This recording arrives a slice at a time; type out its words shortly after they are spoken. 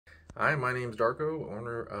Hi, my name is Darko,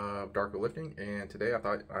 owner of Darko Lifting, and today I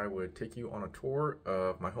thought I would take you on a tour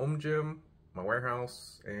of my home gym, my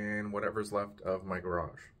warehouse, and whatever's left of my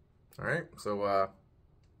garage. All right, so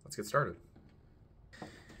let's get started.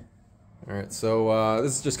 All right, so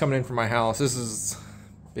this is just coming in from my house. This is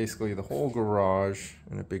basically the whole garage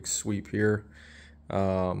in a big sweep here.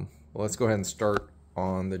 Let's go ahead and start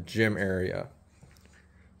on the gym area.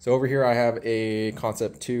 So over here I have a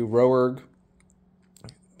Concept 2 row erg.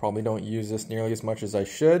 Probably don't use this nearly as much as I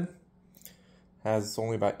should. Has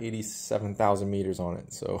only about 87,000 meters on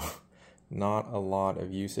it, so not a lot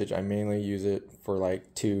of usage. I mainly use it for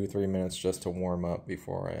like 2-3 minutes just to warm up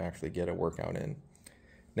before I actually get a workout in.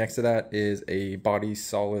 Next to that is a body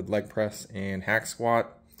solid leg press and hack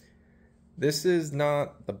squat. This is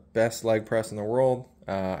not the best leg press in the world.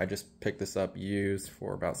 I just picked this up used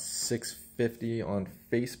for about $6.50 on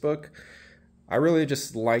Facebook. I really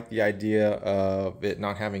just like the idea of it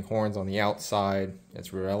not having horns on the outside.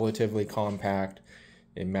 It's relatively compact.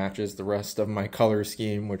 It matches the rest of my color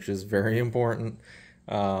scheme, which is very important.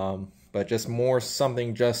 But just more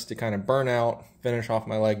something just to kind of burn out, finish off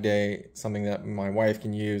my leg day, something that my wife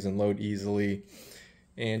can use and load easily,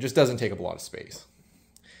 and just doesn't take up a lot of space.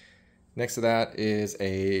 Next to that is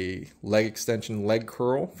a leg extension leg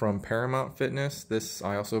curl from Paramount Fitness. This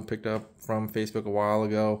I also picked up from Facebook a while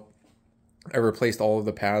ago. I replaced all of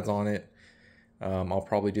the pads on it. I'll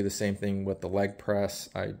probably do the same thing with the leg press.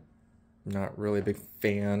 I'm not really a big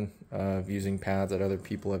fan of using pads that other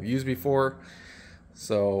people have used before.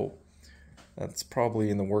 So that's probably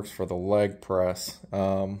in the works for the leg press.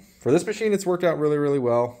 For this machine, it's worked out really, really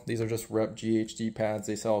well. These are just Rep GHD pads.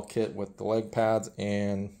 They sell a kit with the leg pads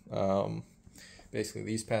and basically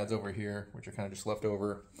these pads over here, which are kind of just left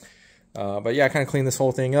over. But yeah, I kind of cleaned this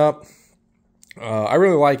whole thing up. I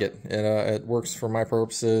really like it. It works for my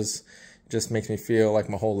purposes. It just makes me feel like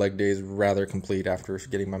my whole leg day is rather complete after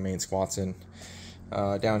getting my main squats in.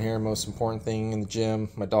 Down here, most important thing in the gym,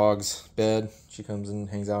 my dog's bed. She comes and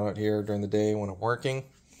hangs out here during the day when I'm working.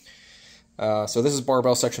 So this is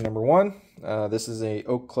barbell section number 1. This is a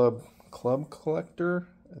Oak Club collector.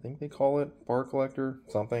 I think they call it bar collector,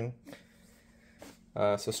 something.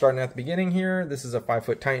 So starting at the beginning here, this is a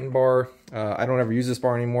 5-foot Titan bar. I don't ever use this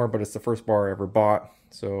bar anymore, but it's the first bar I ever bought,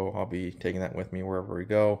 so I'll be taking that with me wherever we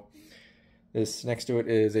go. This next to it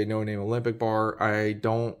is a no-name Olympic bar. I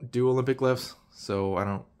don't do Olympic lifts, so I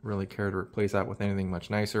don't really care to replace that with anything much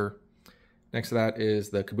nicer. Next to that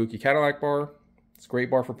is the Kabuki Cadillac bar. It's a great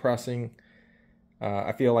bar for pressing.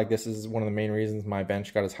 I feel like this is one of the main reasons my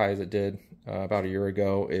bench got as high as it did about a year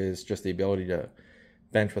ago, is just the ability to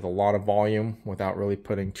bench with a lot of volume without really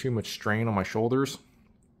putting too much strain on my shoulders.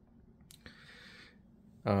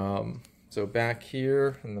 So back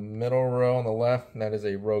here in the middle row on the left, that is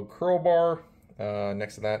a Rogue curl bar.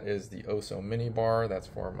 Next to that is the Oso mini bar. That's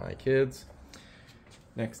for my kids.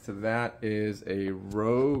 Next to that is a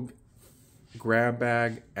Rogue grab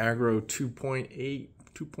bag Agro 2.8,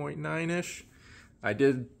 2.9-ish. I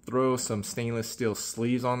did throw some stainless steel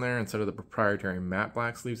sleeves on there instead of the proprietary matte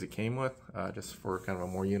black sleeves it came with, just for kind of a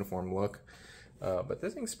more uniform look. But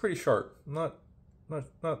this thing's pretty sharp. I'm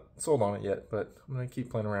not sold on it yet, but I'm gonna keep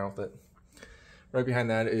playing around with it. Right behind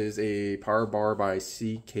that is a power bar by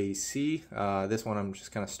CKC. This one I'm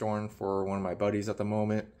just kind of storing for one of my buddies at the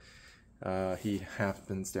moment. He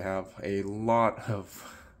happens to have a lot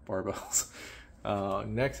of barbells.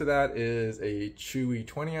 Next to that is a Chewy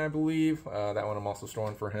 20, I believe. That one I'm also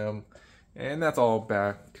storing for him. And that's all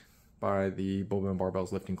backed by the Bullpen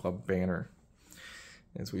Barbells Lifting Club banner.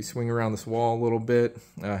 As we swing around this wall a little bit,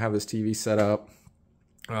 I have this TV set up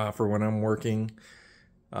for when I'm working.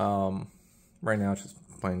 Right now it's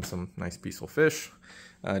just playing some nice peaceful fish.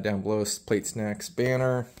 Down below is Plate Snacks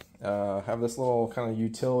banner. Have this little kind of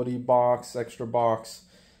utility box, extra box,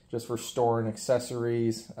 just for storing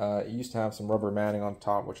accessories. It used to have some rubber matting on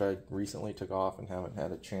top, which I recently took off and haven't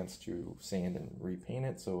had a chance to sand and repaint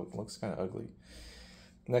it, so it looks kind of ugly.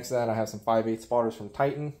 Next to that, I have some 5/8 spotters from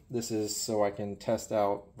Titan. This is so I can test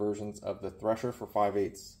out versions of the Thresher for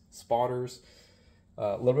 5/8 spotters.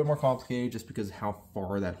 A little bit more complicated just because of how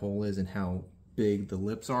far that hole is and how big the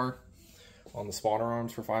lips are on the spotter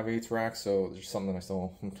arms for 5/8 racks, so there's something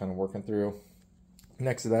I'm kind of working through.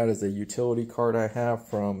 Next to that is a utility cart I have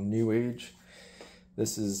from New Age.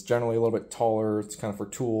 This is generally a little bit taller. It's kind of for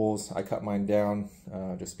tools. I cut mine down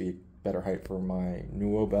just to be better height for my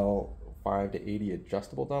Nuobel 5 to 80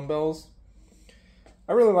 adjustable dumbbells.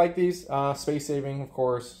 I really like these. Space saving, of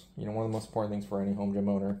course, one of the most important things for any home gym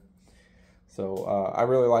owner. So I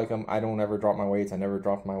really like them. I don't ever drop my weights. I never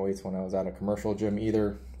dropped my weights when I was at a commercial gym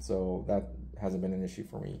either. So that hasn't been an issue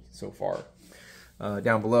for me so far.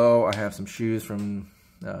 Down below, I have some shoes from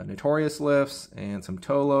Notorious Lifts and some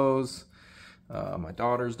Tolos. My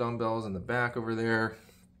daughter's dumbbells in the back over there.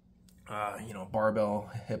 You know,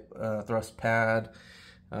 barbell hip thrust pad.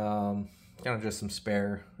 Kind of just some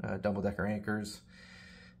spare double-decker anchors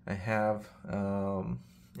I have. And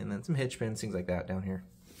then some hitch pins, things like that down here.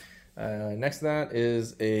 Next to that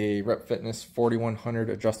is a Rep Fitness 4100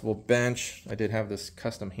 adjustable bench. I did have this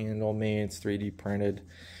custom handle made. It's 3D printed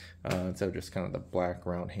instead of just kind of the black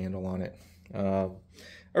round handle on it. I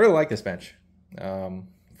really like this bench.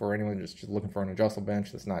 For anyone just looking for an adjustable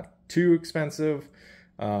bench that's not too expensive,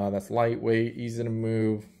 that's lightweight, easy to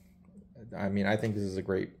move. I mean, I think this is a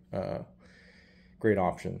great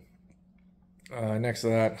option. Next to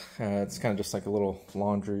that, it's kind of just like a little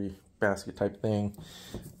laundry basket type thing.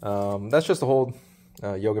 That's just to hold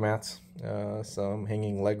yoga mats, some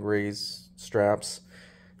hanging leg raise straps,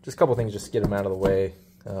 just a couple things just to get them out of the way,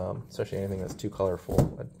 especially anything that's too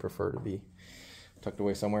colorful. I'd prefer to be tucked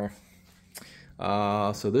away somewhere.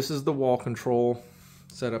 So this is the wall control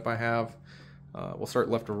setup I have. We'll start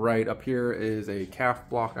left to right. Up here is a calf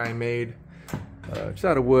block I made, just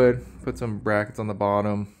out of wood. Put some brackets on the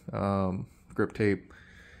bottom, grip tape.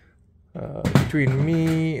 Between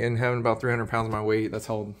me and having about 300 pounds of my weight, that's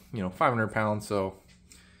held, you know, 500 pounds, so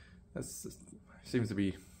that seems to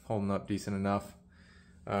be holding up decent enough.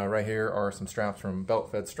 Right here are some straps from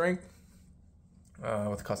Belt Fed Strength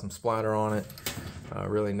with a custom splatter on it.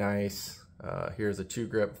 Really nice. Here's a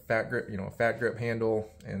 2-grip fat grip, you know, fat grip handle,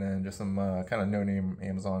 and then just some kind of no-name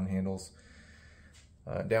Amazon handles.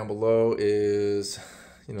 Down below is,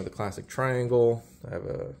 you know, the classic triangle. I have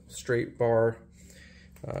a straight bar.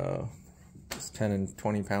 Just 10 and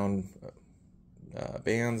 20 pound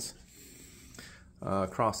bands.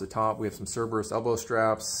 Across the top we have some Cerberus elbow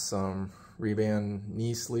straps, some Reband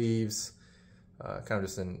knee sleeves, kind of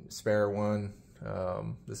just a spare one.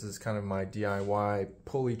 This is kind of my DIY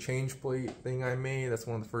pulley change plate thing I made. That's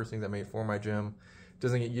one of the first things I made for my gym.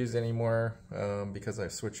 Doesn't get used anymore because I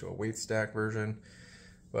switched to a weight stack version,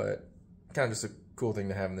 but kind of just a cool thing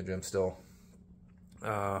to have in the gym still.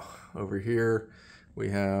 Over here we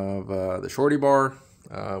have the shorty bar.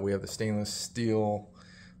 We have the stainless steel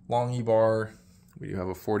longy bar. We do have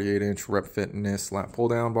a 48-inch Rep Fitness lat pull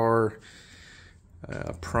down bar,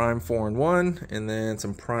 prime 4-in-1, and then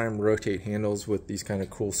some prime rotate handles with these kind of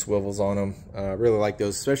cool swivels on them. Really like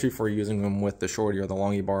those, especially for using them with the shorty or the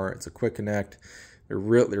longy bar. It's a quick connect.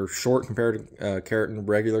 They're short compared to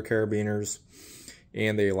regular carabiners,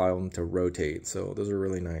 and they allow them to rotate. So those are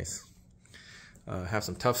really nice. Have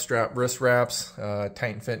some tough strap wrist wraps,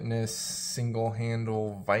 Titan Fitness single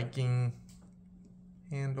handle Viking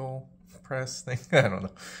handle press thing. I don't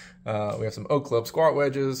know. We have some Oak Club squat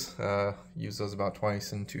wedges. Used those about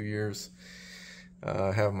twice in 2 years.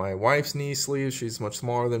 I have my wife's knee sleeves. She's much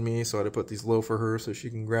smaller than me, so I had to put these low for her so she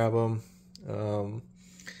can grab them.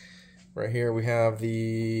 Right here we have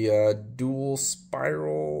the dual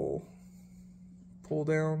spiral pull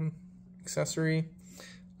down accessory.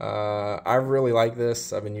 I really like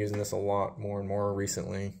this. I've been using this a lot more and more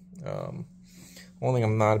recently. One thing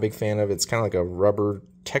I'm not a big fan of, it's kind of like a rubber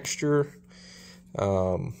texture.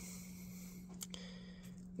 Not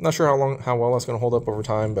sure how well that's going to hold up over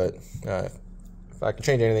time, but if I could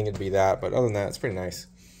change anything, it'd be that. But other than that, it's pretty nice.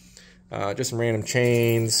 Just some random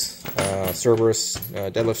chains, Cerberus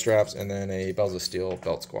deadlift straps, and then a Bells of Steel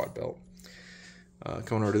belt squat belt.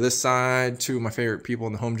 Coming over to this side, two of my favorite people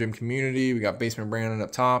in the home gym community. We got Basement Brandon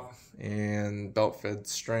up top and Belt Fed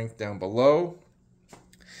Strength down below.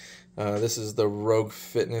 This is the Rogue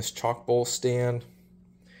Fitness chalk bowl stand.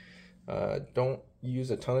 Don't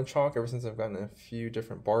use a ton of chalk ever since I've gotten a few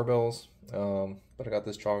different barbells. But I got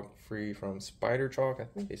this chalk free from Spider Chalk. I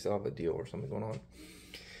think they still have a deal or something going on.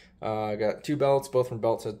 I got two belts, both from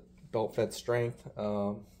Belt Fed Strength.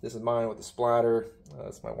 This is mine with the splatter.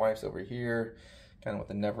 That's my wife's over here, kind of with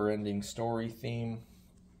the never-ending story theme.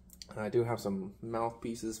 I do have some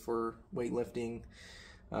mouthpieces for weightlifting.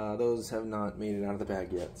 Those have not made it out of the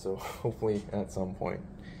bag yet, so hopefully at some point.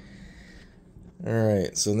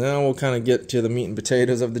 Alright, so now we'll kind of get to the meat and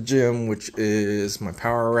potatoes of the gym, which is my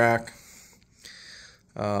power rack.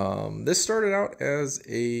 This started out as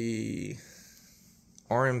a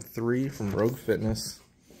RM3 from Rogue Fitness.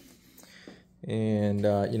 And,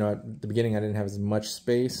 you know, at the beginning I didn't have as much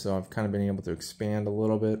space, so I've kind of been able to expand a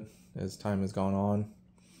little bit as time has gone on.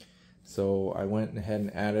 So I went ahead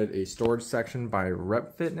and added a storage section by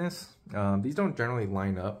Rep Fitness. These don't generally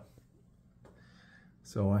line up,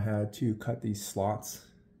 so I had to cut these slots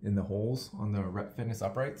in the holes on the Rep Fitness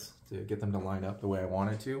uprights to get them to line up the way I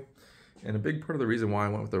wanted to. And a big part of the reason why I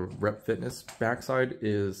went with the Rep Fitness backside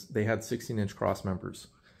is they had 16-inch cross members.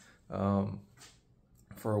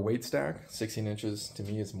 For a weight stack, 16 inches to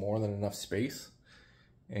me is more than enough space.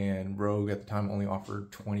 And Rogue at the time only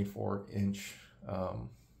offered 24-inch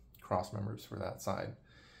cross members for that side.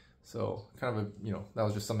 So kind of that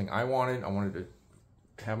was just something I wanted. I wanted to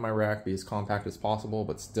have my rack be as compact as possible,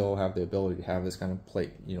 but still have the ability to have this kind of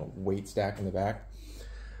plate, weight stack in the back.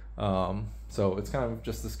 So it's kind of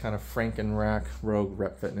just this kind of Franken rack, Rogue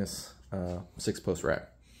Rep Fitness 6-post rack.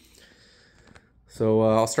 So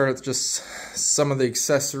I'll start with just some of the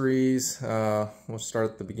accessories. We'll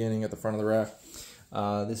start at the beginning at the front of the rack.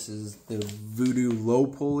 This is the Voodoo low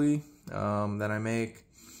pulley that I make.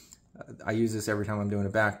 I use this every time I'm doing a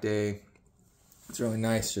back day. It's really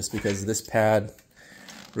nice just because this pad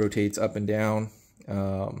rotates up and down.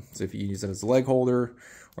 So if you use it as a leg holder,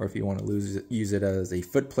 or if you want to use it as a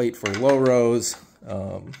foot plate for low rows,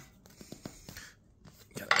 gotta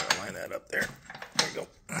line that up there. There you go.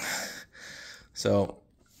 So,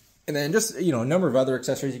 and then just, a number of other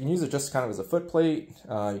accessories. You can use it just kind of as a foot plate.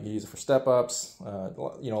 You can use it for step ups, a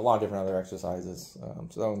lot of different other exercises.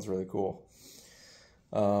 So that one's really cool.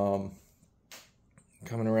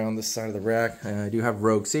 Coming around this side of the rack, I do have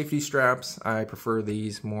Rogue safety straps. I prefer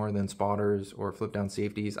these more than spotters or flip down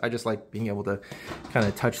safeties. I just like being able to kind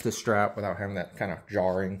of touch the strap without having that kind of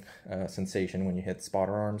jarring sensation when you hit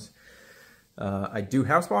spotter arms. I do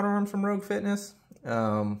have spotter arms from Rogue Fitness.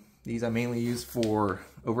 These I mainly use for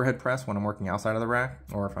overhead press when I'm working outside of the rack,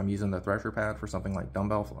 or if I'm using the thresher pad for something like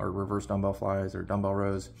dumbbell or reverse dumbbell flies or dumbbell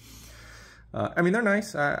rows. I mean, they're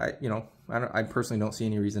nice. I personally don't see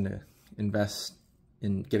any reason to invest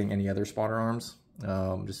in getting any other spotter arms,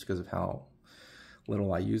 just because of how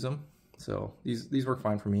little I use them. So these work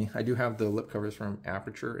fine for me. I do have the lip covers from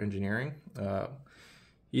Aperture Engineering.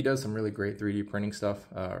 He does some really great 3D printing stuff,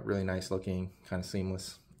 really nice looking, kind of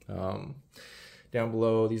seamless. Down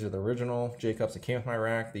below, these are the original J cups that came with my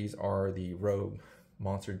rack. These are the Rogue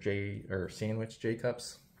Monster J or Sandwich J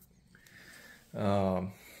cups.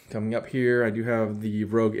 Coming up here, I do have the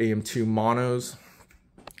Rogue AM2 monos.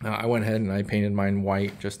 I went ahead and I painted mine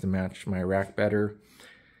white just to match my rack better.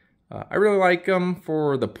 I really like them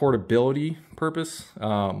for the portability purpose.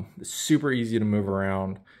 It's super easy to move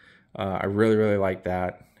around. I really like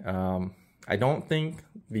that. I don't think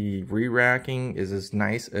the re-racking is as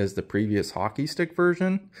nice as the previous hockey stick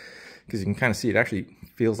version, because you can kind of see it actually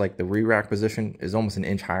feels like the re-rack position is almost an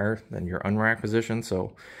inch higher than your unrack position.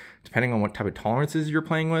 So depending on what type of tolerances you're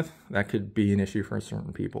playing with, that could be an issue for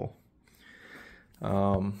certain people.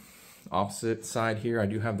 Opposite side here, I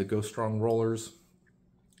do have the Go Strong rollers.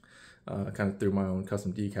 Kind of threw my own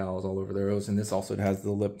custom decals all over those, and this also has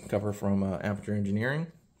the lip cover from Aperture Engineering.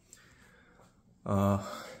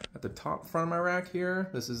 At the top front of my rack here,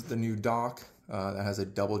 this is the new dock that has a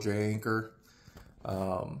double J anchor.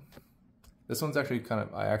 This one's actually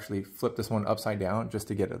I actually flipped this one upside down just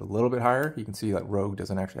to get it a little bit higher. You can see that Rogue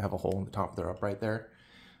doesn't actually have a hole in the top of their upright there.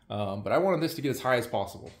 But I wanted this to get as high as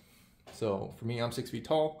possible. So for me, I'm 6 feet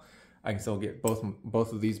tall. I can still get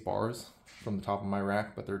both of these bars from the top of my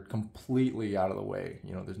rack, but they're completely out of the way.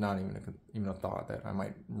 There's not even a thought that I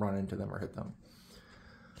might run into them or hit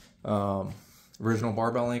them. Original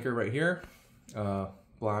barbell anchor right here,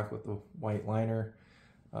 black with the white liner.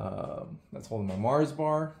 That's holding my Mars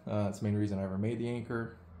bar. That's the main reason I ever made the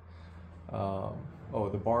anchor. Oh,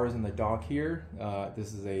 the bars in the dock here.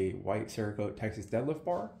 This is a white Cerakote Texas deadlift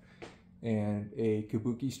bar and a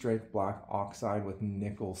Kabuki strength black oxide with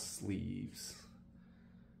nickel sleeves.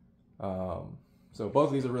 So both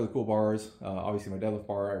of these are really cool bars. Obviously my deadlift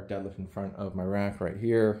bar, I deadlift in front of my rack right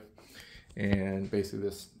here. And basically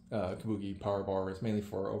this Kabuki power bar is mainly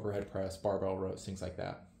for overhead press, barbell rows, things like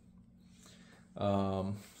that.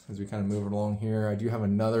 As we kind of move it along here, I do have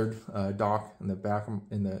another dock in the back,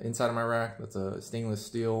 in the inside of my rack. That's a stainless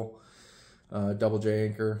steel double J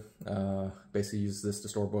anchor. Basically use this to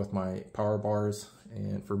store both my power bars.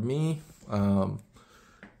 And for me,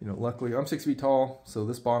 luckily I'm 6 feet tall, so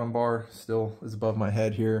this bottom bar still is above my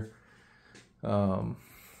head here.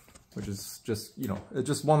 Which is just, it's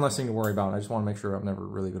just one less thing to worry about. I just want to make sure I'm never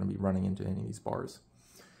really going to be running into any of these bars.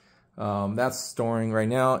 That's storing right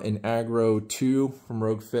now in Agro 2 from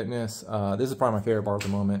Rogue Fitness. This is probably my favorite bar at the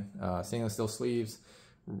moment. Stainless steel sleeves,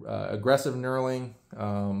 aggressive knurling,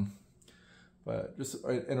 but just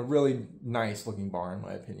in a really nice looking bar in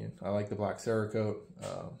my opinion. I like the black Cerakote,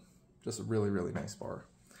 just a really nice bar.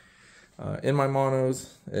 In my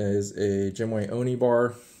monos is a Gymway Oni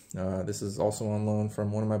bar. This is also on loan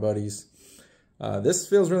from one of my buddies. This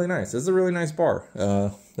feels really nice. This is a really nice bar.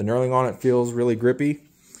 The knurling on it feels really grippy.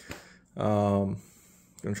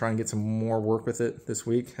 Gonna try and get some more work with it this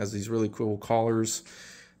week. Has these really cool collars.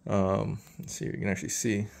 Let's see if you can actually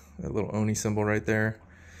see that little Oni symbol right there.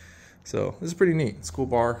 So this is pretty neat. It's a cool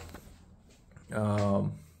bar.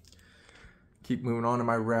 Keep moving on to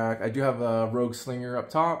my rack. I do have a Rogue Slinger up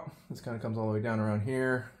top. This kind of comes all the way down around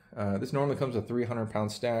here. This normally comes with a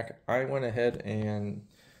 300-pound stack. I went ahead and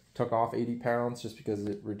took off 80 pounds just because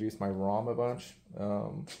it reduced my ROM a bunch,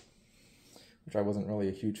 which I wasn't really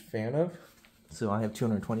a huge fan of. So I have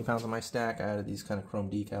 220 pounds on my stack. I added these kind of chrome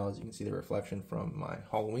decals. You can see the reflection from my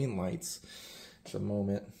Halloween lights at the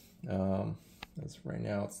moment. That's right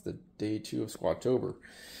now, it's the day 2 of Squattober.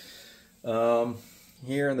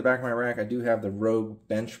 Here in the back of my rack, I do have the Rogue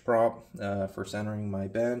bench prop for centering my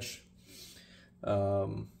bench.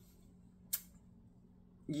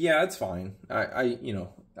 Yeah, it's fine.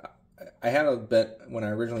 I had a bet when I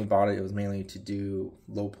originally bought it. It was mainly to do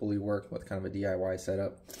low pulley work with kind of a DIY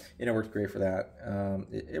setup, and it worked great for that.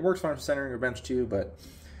 It works fine for centering your bench too, but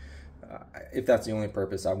if that's the only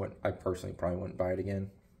purpose, I personally probably wouldn't buy it again.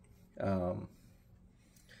 Behind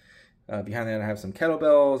that, I have some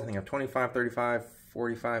kettlebells. I think I have 25, 35,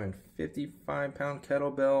 45, and 55 pound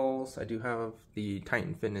kettlebells. I do have the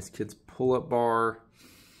Titan Fitness Kids pull-up bar.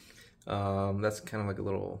 That's kind of like a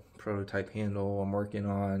little prototype handle I'm working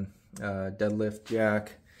on. Deadlift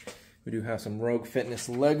jack. We do have some Rogue Fitness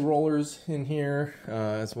leg rollers in here,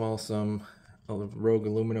 as well as some Rogue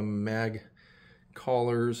aluminum mag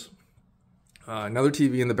collars. Another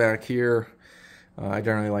TV in the back here. I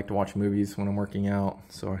generally like to watch movies when I'm working out,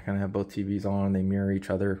 so I kind of have both TVs on. They mirror each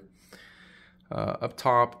other. Up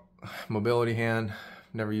top, mobility hand.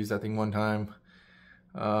 Never used that thing one time.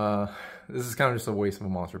 This is kind of just a waste of a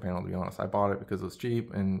monster panel, to be honest. I bought it because it was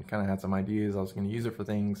cheap and kind of had some ideas. I was going to use it for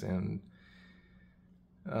things, and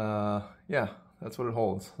yeah, that's what it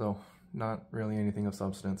holds. So not really anything of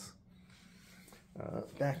substance.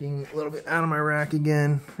 Backing a little bit out of my rack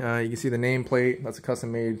again. You can see the nameplate. That's a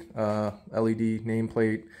custom-made LED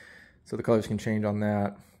nameplate, so the colors can change on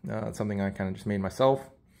that. It's something I kind of just made myself.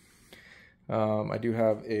 I do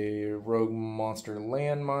have a Rogue Monster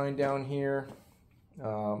landmine down here.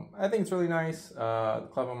 I think it's really nice. The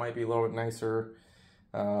Clevo might be a little bit nicer.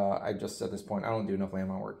 I just, at this point, I don't do enough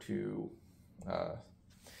landmine work to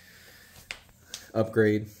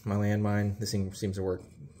upgrade my landmine. This thing seems to work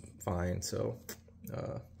fine, so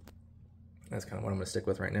that's kind of what I'm going to stick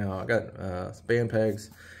with right now. I got some band pegs,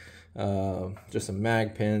 just some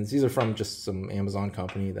mag pins. These are from just some Amazon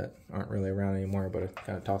company that aren't really around anymore, but I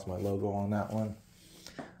kind of tossed my logo on that one.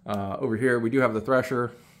 Over here, we do have the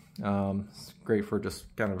thresher. It's great for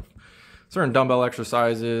just kind of certain dumbbell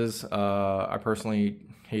exercises. I personally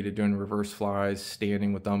hated doing reverse flies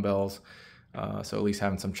standing with dumbbells, so at least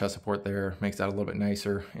having some chest support there makes that a little bit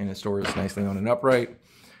nicer, and it stores nicely on an upright.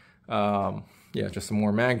 Yeah, just some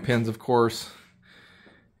more mag pins, of course,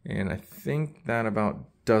 and I think that about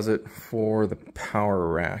does it for the power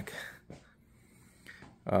rack.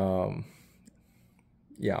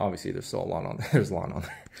 Yeah, obviously there's still a lot on there. There's a lot on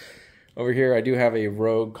there. Over here, I do have a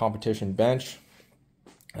Rogue competition bench,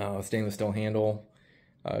 stainless steel handle.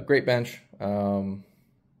 Great bench.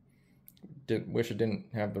 Wish it didn't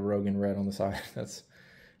have the Rogue in red on the side. That's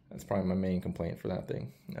probably my main complaint for that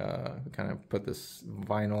thing. Kind of put this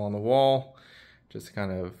vinyl on the wall just to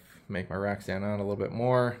kind of make my rack stand out a little bit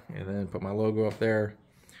more, and then put my logo up there.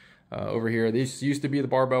 Over here, this used to be the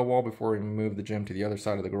barbell wall before we moved the gym to the other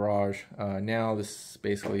side of the garage. Now this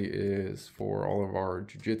basically is for all of our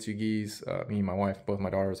jiu-jitsu gis. Me and my wife, both my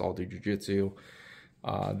daughters, all do jiu-jitsu.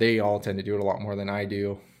 They all tend to do it a lot more than I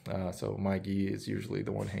do, so my gi is usually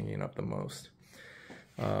the one hanging up the most.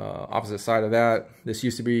 Opposite side of that, this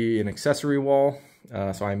used to be an accessory wall,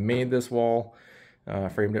 so I made this wall,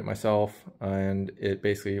 framed it myself, and it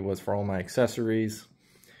basically was for all my accessories.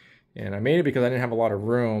 And I made it because I didn't have a lot of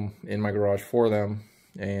room in my garage for them,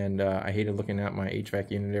 and I hated looking at my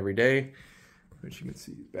HVAC unit every day, which you can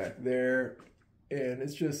see back there, and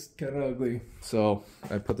it's just kind of ugly. So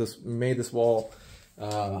I made this wall,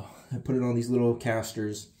 I put it on these little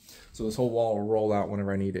casters, so this whole wall will roll out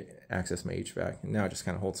whenever I need to access my HVAC. And now it just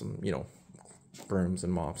kind of holds some, you know, brooms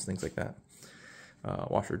and mops, things like that.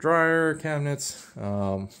 Washer dryer cabinets.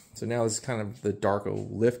 So now this is kind of the Darko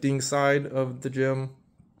lifting side of the gym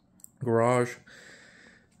garage.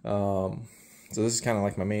 So this is kind of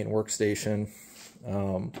like my main workstation.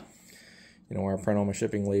 You know, where I print all my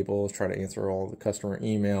shipping labels, try to answer all the customer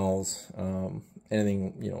emails,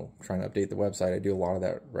 anything, you know, trying to update the website. I do a lot of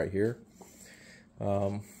that right here.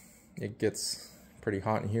 It gets pretty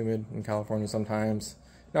hot and humid in California sometimes.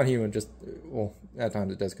 Not humid, just, well, at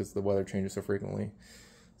times it does because the weather changes so frequently.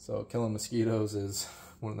 So killing mosquitoes is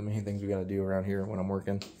one of the main things we got to do around here when I'm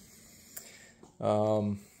working.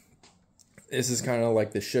 This is kind of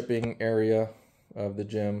like the shipping area of the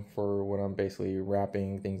gym for when I'm basically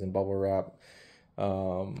wrapping things in bubble wrap.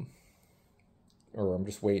 Or I'm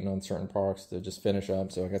just waiting on certain products to just finish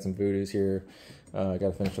up. So I got some Voodoos here. I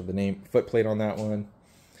got to finish up the foot plate on that one.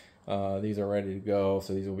 These are ready to go,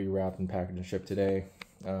 so these will be wrapped and packaged and shipped today.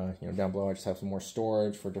 Down below I just have some more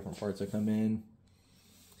storage for different parts that come in.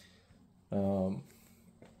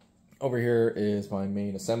 Over here is my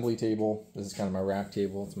main assembly table. This is kind of my rack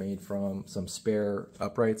table. It's made from some spare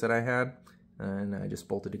uprights that I had, and I just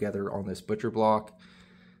bolted together on this butcher block.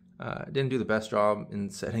 Didn't do the best job in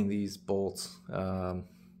setting these bolts.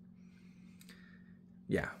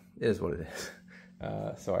 Yeah, it is what it is.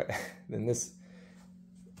 So I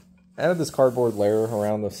added this cardboard layer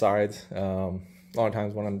around the sides. A lot of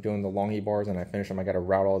times when I'm doing the longy bars and I finish them, I got to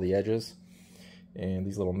route all the edges, and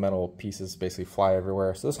these little metal pieces basically fly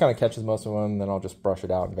everywhere. So this kind of catches most of them. Then I'll just brush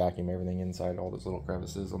it out and vacuum everything inside all those little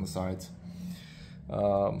crevices on the sides.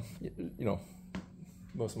 Most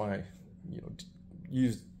of my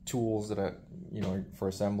used tools that I for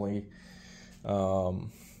assembly,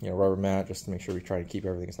 rubber mat, just to make sure we try to keep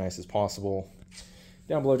everything as nice as possible.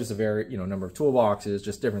 Down below, just a number of toolboxes,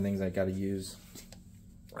 just different things I got to use.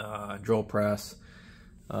 Drill press.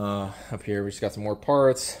 Up here we just got some more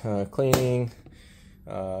parts, cleaning,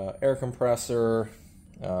 air compressor,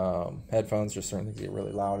 headphones, just certain things get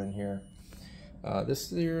really loud in here. This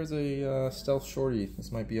here is a Stealth Shorty.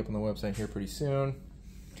 This might be up on the website here pretty soon.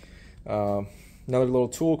 Another little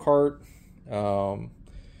tool cart. I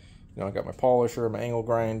got my polisher, my angle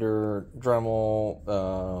grinder,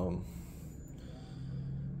 Dremel,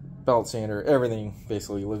 belt sander, everything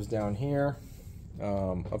basically lives down here.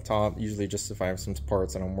 Up top, usually just if I have some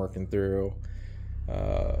parts that I'm working through,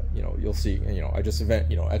 you'll see, I just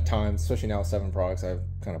at times, especially now with 7 products, I have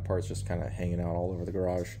kind of parts just kind of hanging out all over the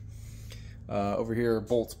garage. Over here,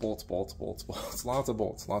 bolts, lots of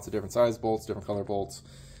bolts, lots of different size bolts, different color bolts,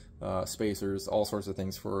 spacers, all sorts of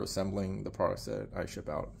things for assembling the products that I ship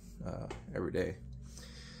out every day.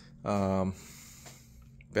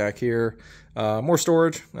 Back here, more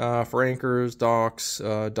storage for anchors, docks,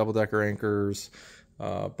 double-decker anchors,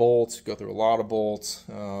 bolts. Go through a lot of bolts.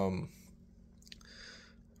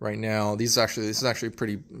 Right now, this is actually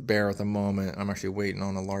pretty bare at the moment. I'm actually waiting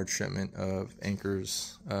on a large shipment of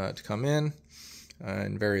anchors to come in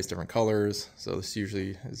various different colors. So this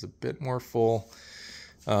usually is a bit more full.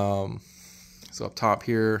 So up top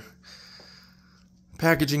here,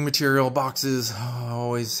 packaging material, boxes,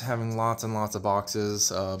 always having lots and lots of boxes.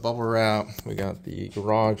 Bubble wrap, we got the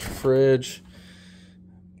garage fridge,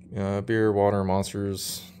 beer, water,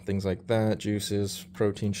 monsters, things like that, juices,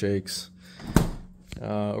 protein shakes.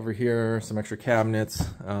 Over here, some extra cabinets,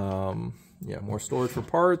 more storage for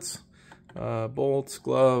parts, bolts,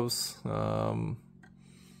 gloves, a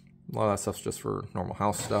lot of that stuff's just for normal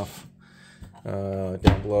house stuff.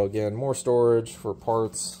 Down below again, more storage for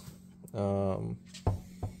parts,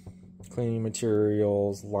 cleaning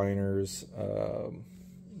materials, liners,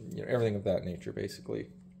 everything of that nature basically.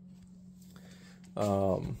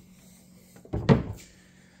 So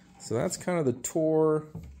that's kind of the tour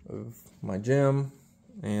of my gym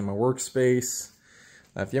and my workspace.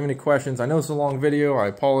 If you have any questions, I know it's a long video, I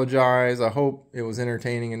apologize. I hope it was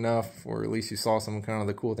entertaining enough, or at least you saw some kind of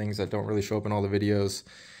the cool things that don't really show up in all the videos.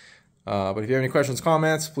 But if you have any questions,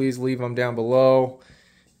 comments, please leave them down below.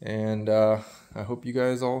 And I hope you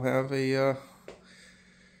guys all have a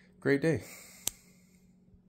great day.